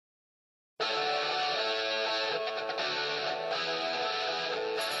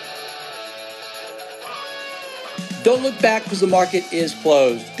Don't look back because the market is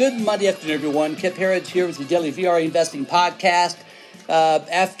closed. Good Monday afternoon, everyone. Kip Herriage here with the Daily VRA Investing Podcast.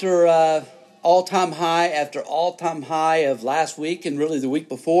 After all-time high of last week and really the week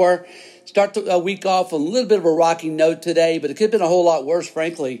before, start a week off on a little bit of a rocky note today, but it could have been a whole lot worse,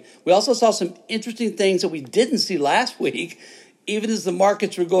 frankly. We also saw some interesting things that we didn't see last week. Even as the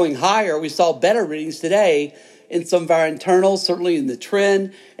markets were going higher, we saw better readings today in some of our internals, certainly in the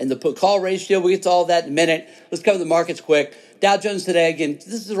trend and the put-call ratio. We'll get to all that in a minute. Let's cover the markets quick. Dow Jones today, again,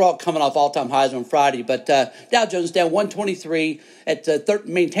 this is all coming off all-time highs on Friday, but Dow Jones down 123 at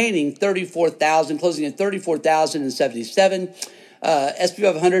maintaining 34,000, closing at 34,077. S&P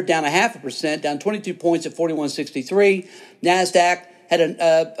 500 down 0.5%, down 22 points at 4163. NASDAQ had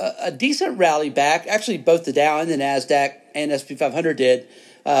a decent rally back. Actually, both the Dow and the NASDAQ and S&P 500 did.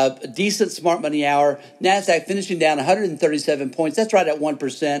 A decent smart money hour. NASDAQ finishing down 137 points. That's right at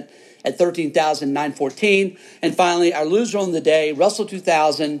 1% at 13,914. And finally, our loser on the day, Russell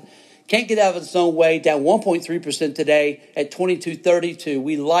 2000, can't get out of its own way, down 1.3% today at 2232.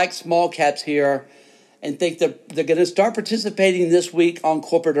 We like small caps here and think they're going to start participating this week on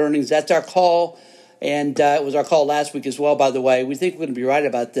corporate earnings. That's our call. And it was our call last week as well, by the way. We think we're going to be right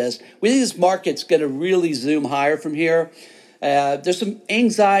about this. We think this market's going to really zoom higher from here. There's some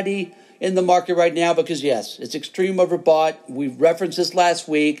anxiety in the market right now because, yes, it's extreme overbought. We referenced this last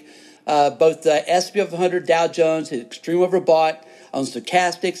week. Both the S&P 500, Dow Jones, is extreme overbought on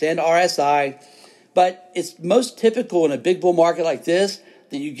stochastics and RSI. But it's most typical in a big bull market like this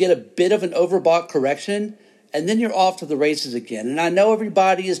that you get a bit of an overbought correction, and then you're off to the races again. And I know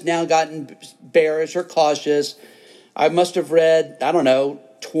everybody has now gotten bearish or cautious. I must have read,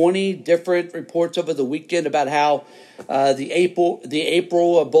 20 different reports over the weekend about how the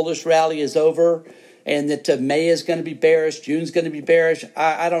April bullish rally is over, and that May is going to be bearish, June's going to be bearish.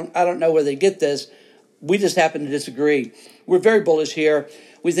 I don't know where they get this. We just happen to disagree. We're very bullish here.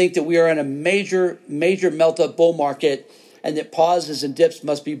 We think that we are in a major melt-up bull market, and that pauses and dips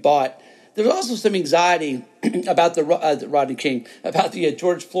must be bought. There's also some anxiety about the Rodney King, about the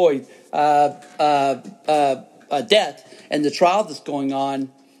George Floyd death and the trial that's going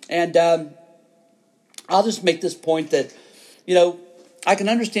on. And I'll just make this point that, I can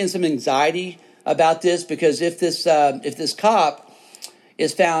understand some anxiety about this because if this cop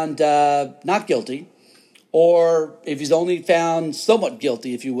is found not guilty, or if he's only found somewhat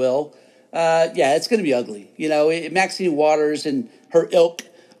guilty, if you will, it's going to be ugly. Maxine Waters and her ilk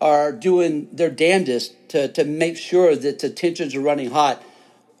are doing their damnedest to make sure that the tensions are running hot.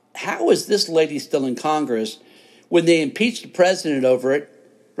 How is this lady still in Congress when they impeached the president over it,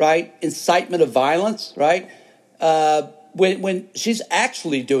 right? Incitement of violence, right? When she's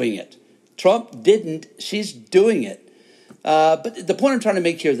actually doing it. Trump didn't. She's doing it. But the point I'm trying to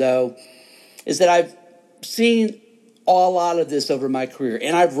make here, though, is that I've seen a lot of this over my career,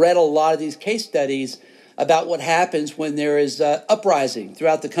 and I've read a lot of these case studies about what happens when there is uprising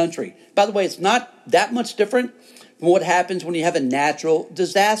throughout the country. By the way, it's not that much different from what happens when you have a natural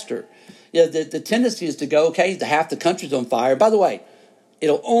disaster. The tendency is to go, okay, half the country's on fire. By the way,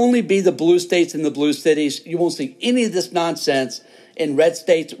 it'll only be the blue states and the blue cities. You won't see any of this nonsense in red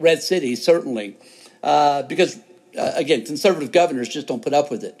states, red cities, certainly, because, again, conservative governors just don't put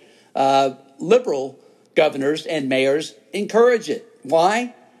up with it. Liberal governors and mayors encourage it.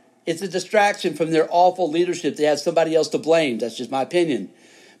 Why? It's a distraction from their awful leadership. They have somebody else to blame. That's just my opinion.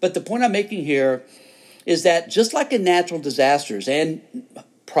 But the point I'm making here is that just like in natural disasters and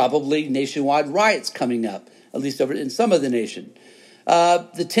probably nationwide riots coming up, at least over in some of the nation,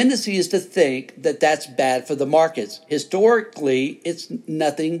 the tendency is to think that that's bad for the markets. Historically, it's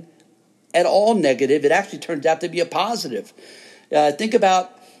nothing at all negative. It actually turns out to be a positive. Think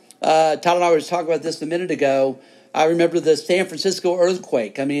about, Todd and I were talking about this a minute ago. I remember the San Francisco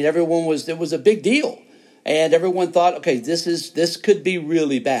earthquake. I mean, it was a big deal. And everyone thought, okay, this could be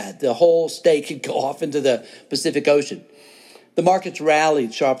really bad. The whole state could go off into the Pacific Ocean. The markets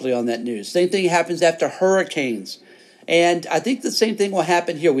rallied sharply on that news. Same thing happens after hurricanes. And I think the same thing will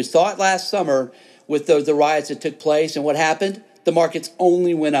happen here. We saw it last summer with the riots that took place. And what happened? The markets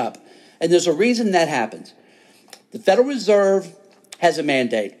only went up. And there's a reason that happens. The Federal Reserve has a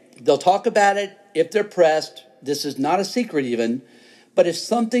mandate. They'll talk about it if they're pressed. This is not a secret even. But if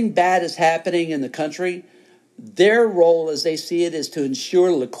something bad is happening in the country, their role as they see it is to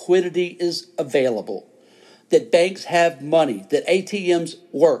ensure liquidity is available, that banks have money, that ATMs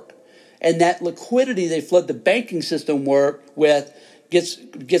work, and that liquidity they flood the banking system with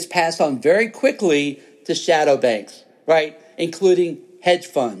gets passed on very quickly to shadow banks, right, including hedge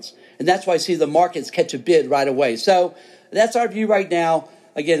funds. And that's why I see the markets catch a bid right away. So that's our view right now.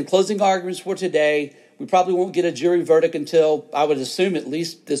 Again, closing arguments for today. We probably won't get a jury verdict until, I would assume, at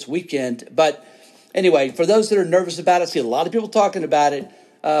least this weekend. But anyway, for those that are nervous about it, I see a lot of people talking about it.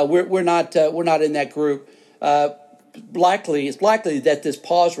 We're not in that group. It's likely that this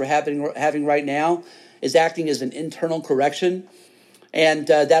pause we're having right now is acting as an internal correction, and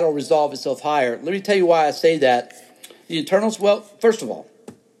that'll resolve itself higher. Let me tell you why I say that. The internals, well, first of all,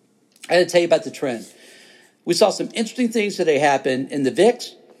 I had to tell you about the trend. We saw some interesting things today happen in the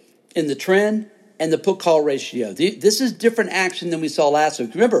VIX, in the trend, and the put-call ratio. This is different action than we saw last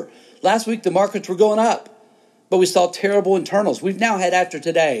week. Remember, last week the markets were going up, but we saw terrible internals. We've now had, after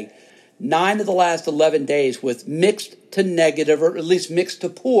today, 9 of the last 11 days with mixed to negative, or at least mixed to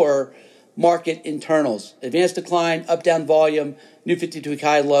poor, market internals. Advanced decline, up-down volume, new 52-week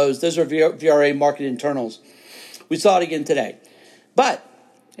high lows. Those are VRA market internals. We saw it again today. But,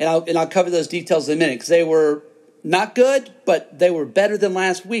 and I'll cover those details in a minute, because they were not good, but they were better than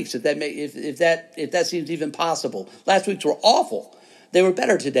last week's, if that seems even possible. Last week's were awful. They were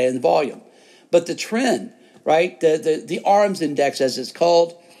better today in the volume. But the trend, right, the ARMS index, as it's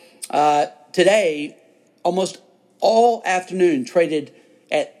called, today, almost all afternoon traded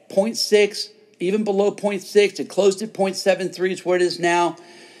at 0.6, even below 0.6. It closed at 0.73. It's where it is now.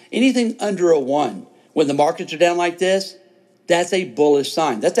 Anything under a 1, when the markets are down like this, that's a bullish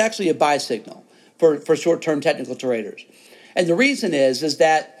sign. That's actually a buy signal for short-term technical traders. And the reason is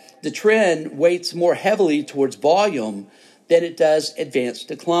that the trend weights more heavily towards volume than it does advanced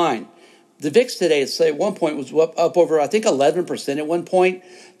decline. The VIX today, at one point, was up over, I think, 11% at one point,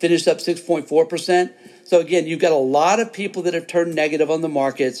 finished up 6.4%. So again, you've got a lot of people that have turned negative on the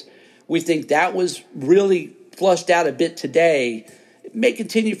markets. We think that was really flushed out a bit today. It may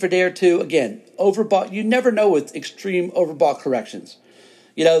continue for a day or two. Again, overbought. You never know with extreme overbought corrections.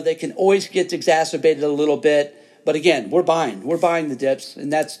 You know, they can always get exacerbated a little bit. But again, we're buying. We're buying the dips,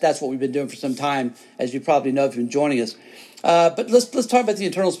 and that's what we've been doing for some time, as you probably know if you've been joining us. But let's talk about the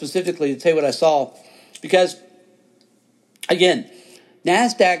internal specifically to tell you what I saw. Because, again,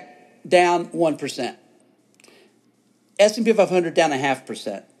 NASDAQ down 1%. S&P 500 down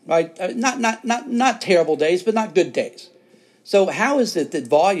 0.5%. Right? Not terrible days, but not good days. So how is it that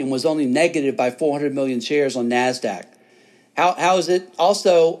volume was only negative by 400 million shares on NASDAQ? How is it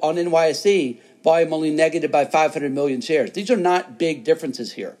also on NYSE, volume only negative by 500 million shares? These are not big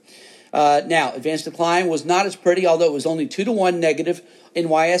differences here. Now, advanced decline was not as pretty, although it was only 2-to-1 negative in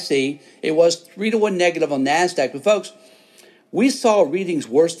NYSE. It was 3-to-1 negative on NASDAQ. But folks, we saw readings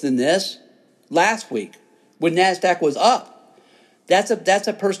worse than this last week when NASDAQ was up. That's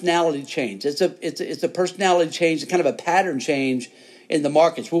a personality change. It's a personality change, kind of a pattern change in the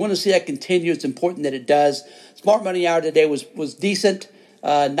markets. We want to see that continue. It's important that it does. Smart Money Hour today was decent,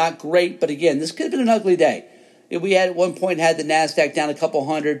 not great, but again, this could have been an ugly day. We had at one point had the NASDAQ down a couple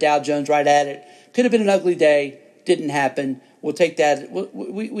hundred, Dow Jones right at it. Could have been an ugly day. Didn't happen. We'll take that.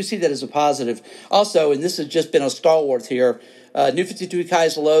 We see that as a positive. Also, and this has just been a stalwart here, new 52-week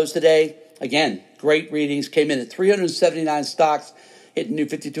highs and lows today. Again, great readings. Came in at 379 stocks, hitting new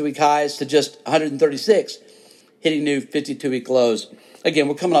 52-week highs to just 136, hitting new 52-week lows. Again,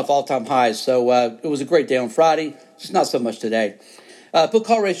 we're coming off all-time highs, so it was a great day on Friday. Just not so much today.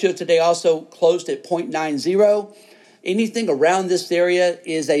 Put-call ratio today also closed at 0.90. Anything around this area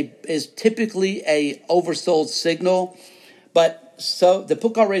is typically a oversold signal, but so the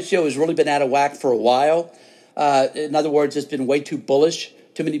put-call ratio has really been out of whack for a while. In other words, it's been way too bullish.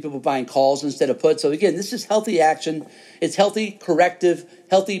 Too many people buying calls instead of puts. So again, this is healthy action. It's healthy corrective,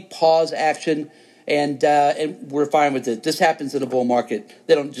 healthy pause action, and we're fine with it. This happens in a bull market.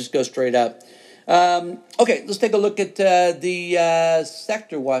 They don't just go straight up. Okay, let's take a look at the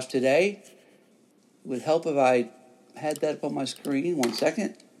sector watch today. It would help if I had that up on my screen. 1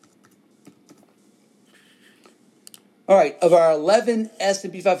 second. All right, of our 11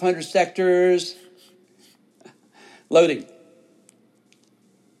 S&P 500 sectors, loading.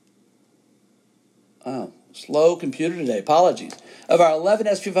 Oh, slow computer today. Apologies. Of our 11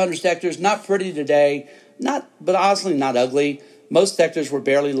 S&P 500 sectors, not pretty today, but honestly not ugly. Most sectors were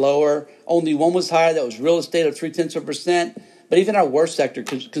barely lower. Only one was higher. That was real estate of 0.3%. But even our worst sector,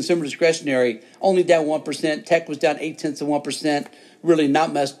 consumer discretionary, only down 1%. Tech was down 0.8%. Really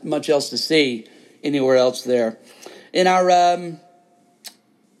not much else to see anywhere else there. In our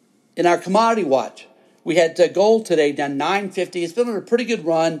commodity watch, we had gold today down 950. It's been on a pretty good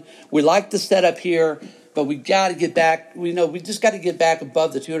run. We like the setup here, but we got to get back. We just got to get back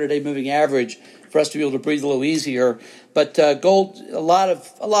above the 200-day moving average for us to be able to breathe a little easier. But gold, a lot of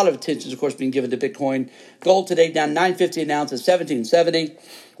attention is, of course, being given to Bitcoin. Gold today down 950 an ounce at 1770.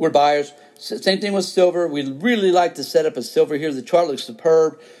 We're buyers. Same thing with silver. We really like the setup of silver here. The chart looks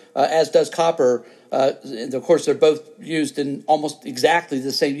superb, as does copper. And of course, they're both used in almost exactly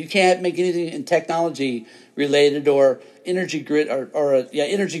the same. You can't make anything in technology related or energy grid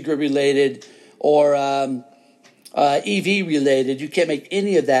energy grid related or EV related. You can't make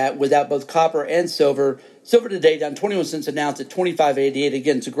any of that without both copper and silver. Silver today down 21 cents an ounce at $25.88.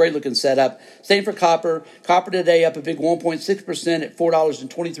 Again, it's a great looking setup. Same for copper. Copper today up a big 1.6% at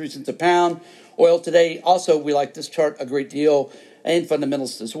 $4.23 a pound. Oil today, also we like this chart a great deal, and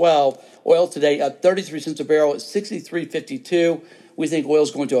fundamentals as well. Oil today up 33 cents a barrel at $63.52. We think oil is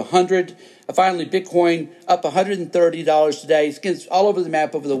going to 100. Finally, Bitcoin up $130 today. It's all over the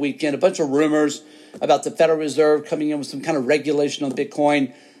map over the weekend. A bunch of rumors about the Federal Reserve coming in with some kind of regulation on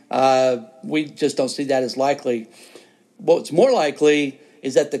Bitcoin. We just don't see that as likely. What's more likely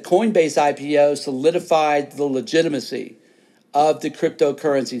is that the Coinbase IPO solidified the legitimacy of the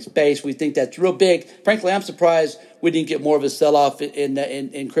cryptocurrency space. We think that's real big. Frankly, I'm surprised we didn't get more of a sell-off in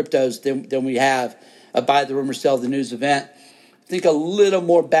cryptos than we have by the rumor sell the news event. I think a little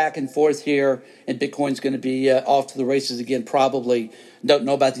more back and forth here, and Bitcoin's going to be off to the races again probably. Don't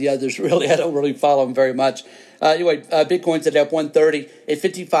know about the others really. I don't really follow them very much. Anyway, Bitcoin's at up 130 at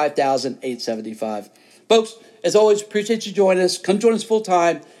 55,875. Folks, as always, appreciate you joining us. Come join us full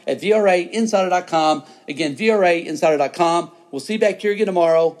time at VRAinsider.com. Again, VRAinsider.com. We'll see you back here again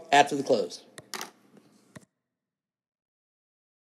tomorrow after the close.